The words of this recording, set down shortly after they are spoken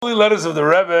Holy Letters of the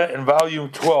Rebbe in volume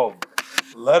 12,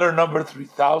 letter number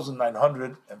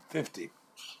 3950.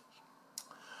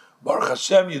 Baruch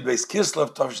Hashem, Yud Beis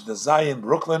Kislev, Tavshin Zayin,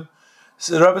 Brooklyn. This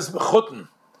is the Rebbe's Mechutin.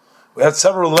 We had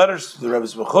several letters to the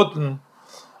Rebbe's Mechutin.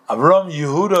 Avram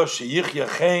Yehuda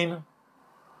Sheyichya Chain.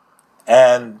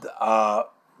 And the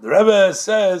Rebbe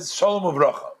says, Shalom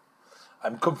Uvracha.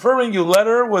 I'm confirming you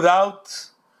letter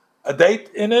without a date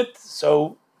in it,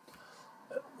 so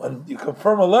when you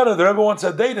confirm a letter, the Rebbe wants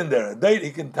a date in there. A date,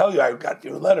 he can tell you, I got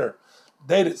your letter,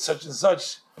 dated such and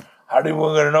such. How are we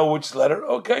going to know which letter?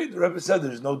 Okay, the Rebbe said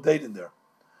there's no date in there.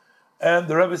 And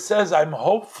the Rebbe says, I'm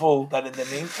hopeful that in the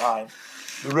meantime,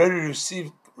 you're ready to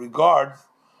receive regard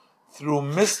through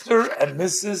Mr. and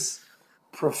Mrs.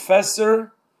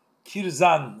 Professor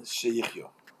Kirzan Sheyichyo.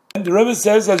 And the Rebbe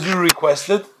says, as you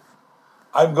requested,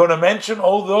 I'm going to mention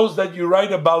all those that you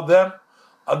write about them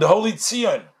on the Holy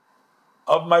Tzion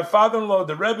of my father-in-law,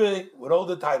 the Rebbe, with all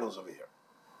the titles over here.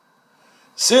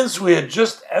 Since we had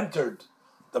just entered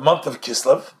the month of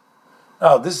Kislev,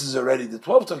 now this is already the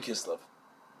 12th of Kislev,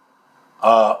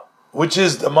 which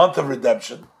is the month of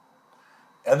redemption.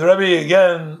 And the Rebbe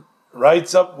again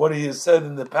writes up what he has said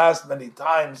in the past many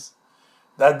times,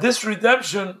 that this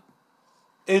redemption,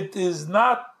 it is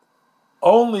not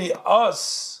only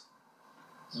us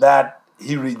that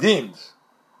he redeemed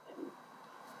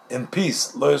in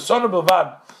peace, lo yasonu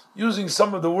b'vad, using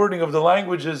some of the wording of the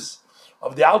languages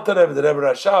of the Alter Rebbe, the Rebbe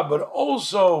Rashab, but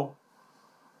also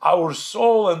our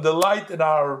soul and the light and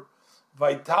our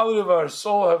vitality of our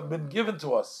soul have been given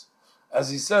to us. As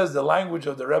he says, the language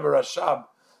of the Rebbe Rashab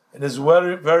in his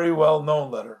very, very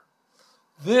well-known letter.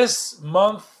 This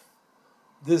month,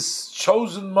 this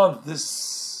chosen month,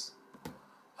 this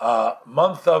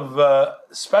month of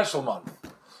special month,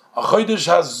 a Chodesh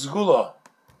HaSgula,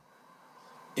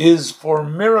 is for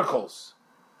miracles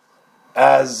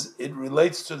as it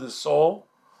relates to the soul,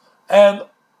 and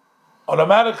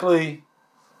automatically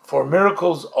for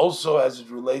miracles also as it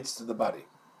relates to the body.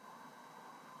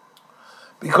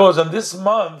 Because in this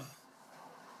month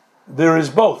there is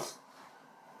both.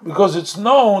 Because it's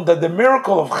known that the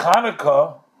miracle of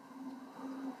Hanukkah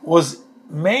was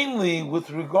mainly with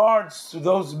regards to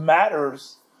those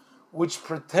matters which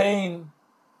pertain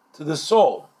to the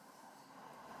soul.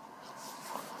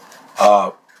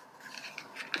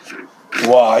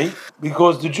 Why?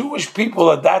 Because the Jewish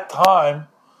people at that time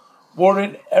were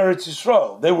in Eretz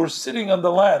Yisrael. They were sitting on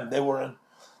the land. They were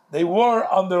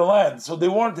on their land, so they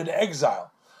weren't in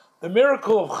exile. The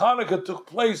miracle of Hanukkah took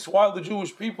place while the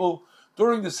Jewish people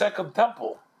during the Second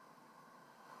Temple.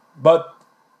 But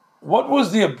what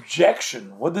was the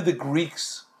objection? What did the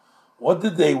Greeks, what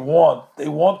did they want? They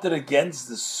wanted against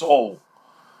the soul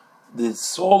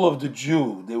of the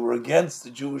Jew. They were against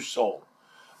the Jewish soul.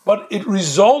 But it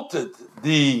resulted,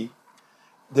 the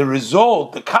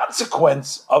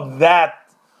consequence of that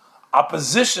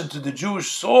opposition to the Jewish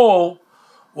soul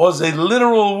was a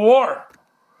literal war.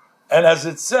 And as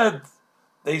it said,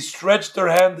 they stretched their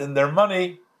hand in their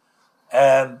money,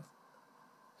 and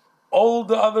all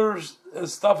the other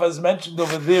stuff as mentioned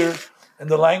over there in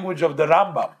the language of the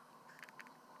Rambam.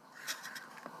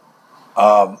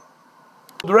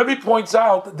 The Rebbe points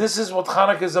out that this is what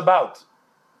Hanukkah is about.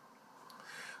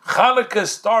 Hanukkah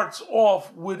starts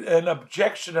off with an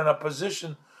objection and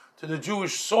opposition to the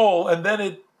Jewish soul, and then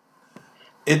it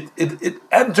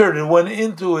entered and went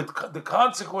into it. The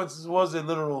consequences was a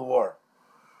literal war.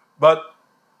 But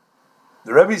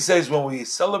the Rebbe says when we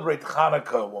celebrate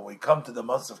Hanukkah, when we come to the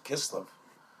month of Kislev,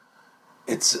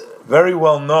 it's very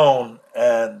well known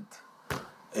and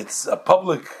it's a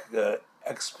public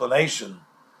explanation.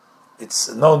 It's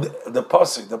known, the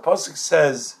Pasuk. The Pasuk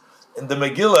says in the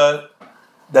Megillah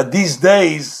that these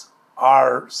days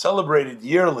are celebrated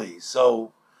yearly.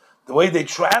 So the way they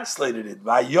translated it,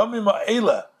 Vayomim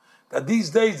ha'ela, that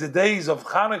these days, the days of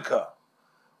Hanukkah,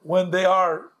 when they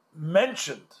are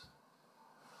mentioned,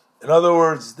 in other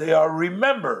words, they are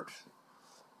remembered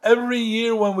every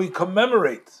year when we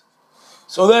commemorate.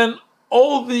 So then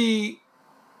all the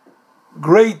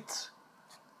great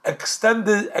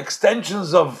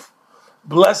extensions of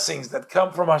blessings that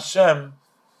come from Hashem,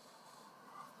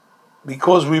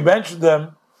 because we mention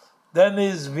them, then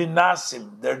is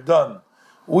vinasim, they're done.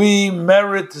 We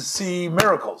merit to see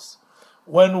miracles.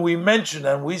 When we mention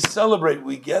and we celebrate,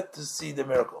 we get to see the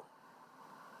miracle.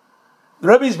 The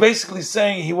Rebbe is basically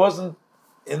saying he wasn't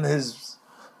in his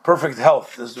perfect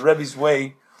health. This is the Rebbe's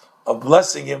way of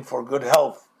blessing him for good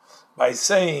health by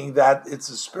saying that it's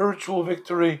a spiritual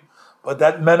victory, but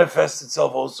that manifests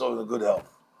itself also in the good health.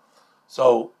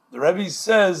 So the Rebbe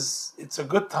says it's a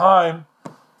good time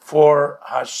for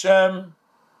Hashem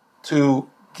to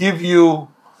give you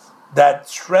that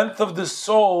strength of the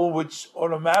soul, which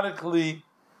automatically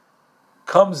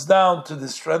comes down to the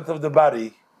strength of the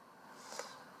body,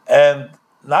 and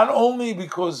not only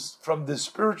because from the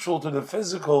spiritual to the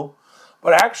physical,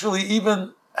 but actually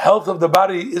even health of the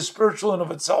body is spiritual in of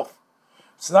itself.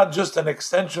 It's not just an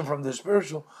extension from the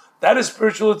spiritual, that is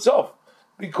spiritual itself,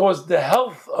 because the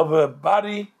health of a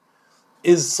body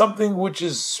is something which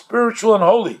is spiritual and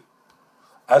holy.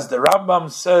 As the Rambam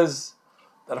says,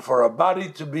 that for a body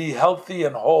to be healthy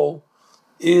and whole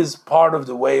is part of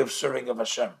the way of serving of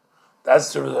Hashem. That's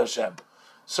serving of Hashem.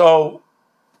 So,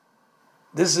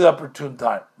 this is opportune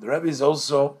time. The Rebbe is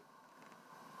also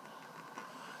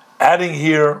adding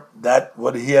here that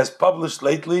what he has published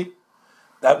lately,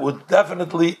 that would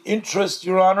definitely interest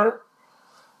Your Honor.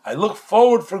 I look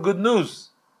forward for good news.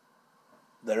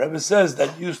 The Rebbe says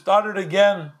that you started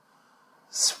again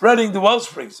spreading the well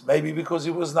springs, maybe because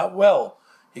he was not well.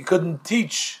 He couldn't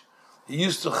teach. He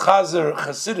used to chazer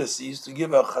Chasidus. He used to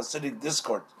give a Hasidic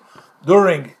discourse.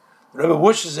 The Rebbe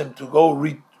wishes him to go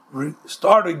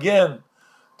start again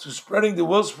to spreading the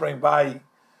wellspring by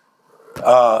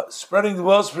spreading the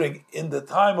wellspring in the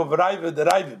time of Raiva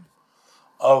Derivim,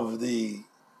 of the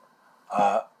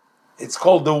it's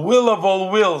called the will of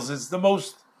all wills. It's the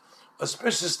most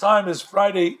auspicious time is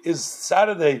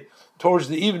Saturday towards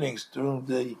the evenings during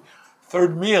the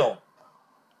third meal,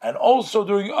 and also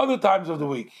during other times of the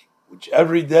week, which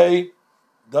every day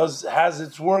has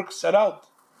its work set out,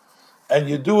 and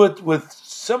you do it with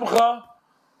simcha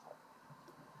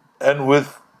and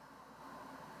with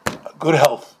good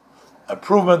health,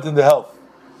 improvement in the health.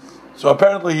 So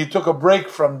apparently he took a break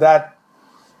from that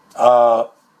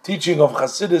teaching of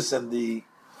Chassidus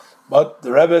but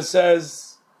the Rebbe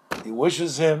says he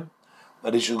wishes him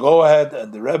that he should go ahead,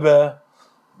 and the Rebbe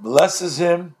blesses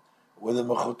him with a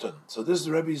mechutin. So this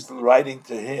Rebbe is writing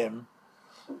to him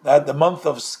that the month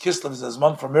of Kislev is a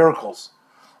month for miracles,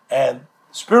 and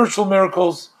spiritual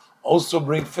miracles also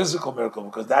bring physical miracle,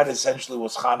 because that essentially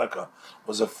was Hanukkah,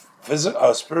 was a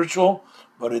spiritual,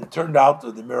 but it turned out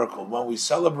to the miracle. When we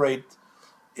celebrate,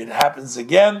 it happens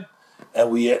again, and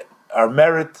we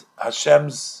merit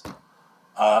Hashem's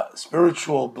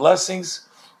spiritual blessings,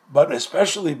 but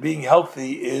especially being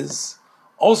healthy is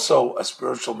also a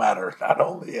spiritual matter, not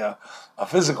only a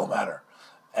physical matter.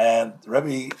 And the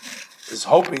Rebbe is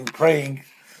hoping, praying,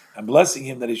 and blessing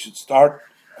him that he should start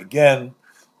again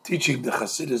teaching the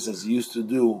Hasidus as he used to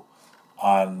do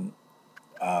on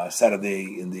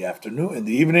Saturday in the afternoon, in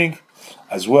the evening,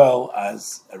 as well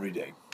as every day.